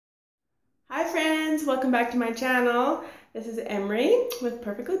Hi friends, welcome back to my channel. This is Emery with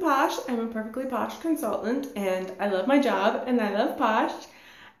Perfectly Posh. I'm a Perfectly Posh consultant and I love my job and I love Posh.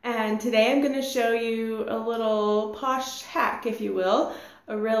 And today I'm going to show you a little Posh hack, if you will.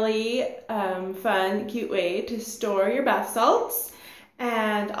 A really fun, cute way to store your bath salts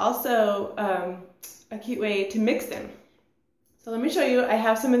and also a cute way to mix them. So let me show you. I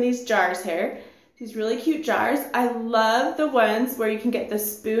have some of these jars here. These really cute jars. I love the ones where you can get the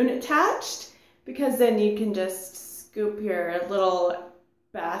spoon attached because then you can just scoop your little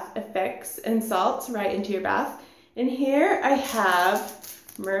bath effects and salts right into your bath. And here I have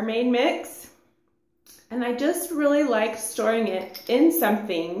mermaid mix, and I just really like storing it in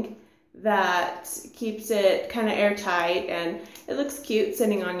something that keeps it kind of airtight and it looks cute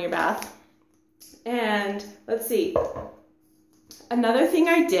sitting on your bath. And let's see. Another thing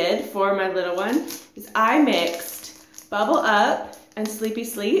I did for my little one is I mixed Bubble Up and Sleepy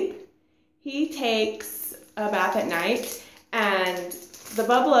Sleep. He takes a bath at night and the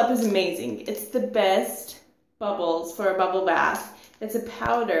Bubble Up is amazing. It's the best bubbles for a bubble bath. It's a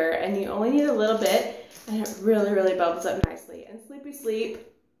powder and you only need a little bit and it really bubbles up nicely. And Sleepy Sleep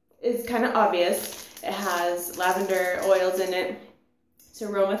is kind of obvious. It has lavender oils in it. It's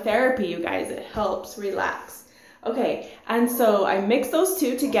aromatherapy, you guys. It helps relax. Okay, and so I mix those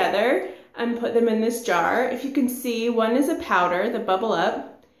two together and put them in this jar. If you can see, one is a powder, the Bubble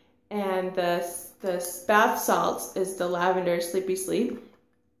Up, and the bath salts is the lavender Sleepy Sleep.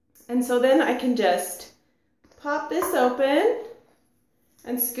 And so then I can just pop this open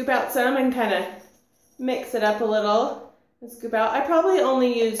and scoop out some and kind of mix it up a little and scoop out. I probably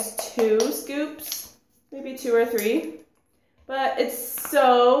only use 2 scoops, maybe 2 or 3. But it's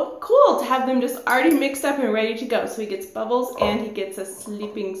so cool to have them just already mixed up and ready to go. So he gets bubbles and he gets a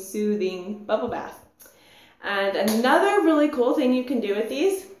sleeping, soothing bubble bath. And another really cool thing you can do with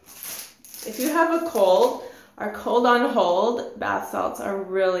these, if you have a cold or cold on hold, bath salts are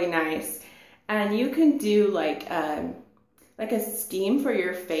really nice. And you can do like a steam for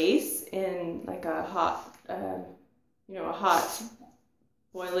your face in like a hot, a hot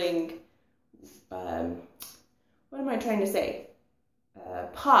boiling, what am I trying to say?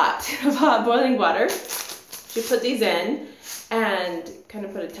 Pot of hot boiling water. You put these in and kind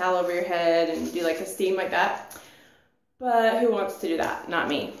of put a towel over your head and do like a steam like that. But who wants to do that? Not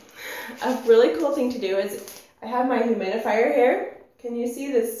me. A really cool thing to do is I have my humidifier here. Can you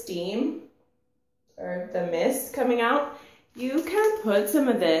see the steam or the mist coming out? You can put some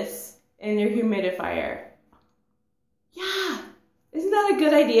of this in your humidifier. Yeah, isn't that a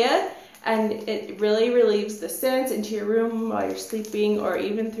good idea? And it really relieves the scent into your room while you're sleeping or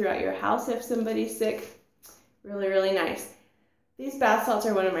even throughout your house if somebody's sick. Really nice. These bath salts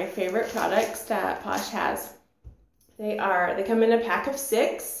are one of my favorite products that Posh has. They come in a pack of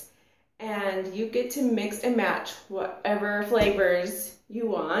 6 and you get to mix and match whatever flavors you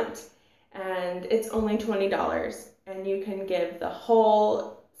want. And it's only $20 and you can give the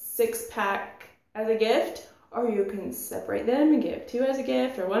whole 6-pack as a gift, or you can separate them and give 2 as a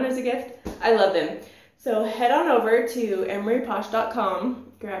gift or 1 as a gift. I love them. So head on over to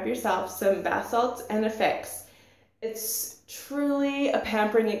emeryposh.com, grab yourself some bath salts and effects. It's truly a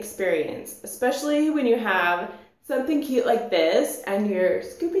pampering experience, especially when you have something cute like this and you're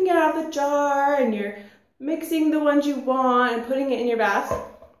scooping it out of the jar and you're mixing the ones you want and putting it in your bath.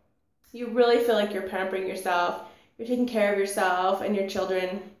 You really feel like you're pampering yourself. You're taking care of yourself and your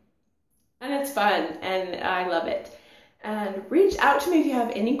children. And it's fun, and I love it. And reach out to me if you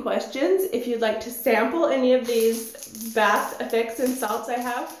have any questions. If you'd like to sample any of these bath effects and salts I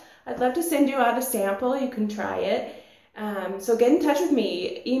have, I'd love to send you out a sample. You can try it. So get in touch with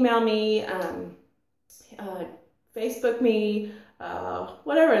me. Email me, Facebook me,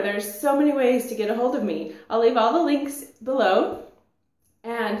 whatever. There's so many ways to get a hold of me. I'll leave all the links below.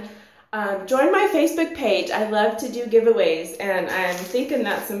 And join my Facebook page. I love to do giveaways, and I'm thinking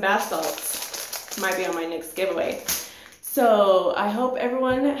that some bath salts might be on my next giveaway. So I hope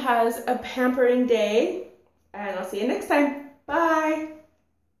everyone has a pampering day, and I'll see you next time. Bye!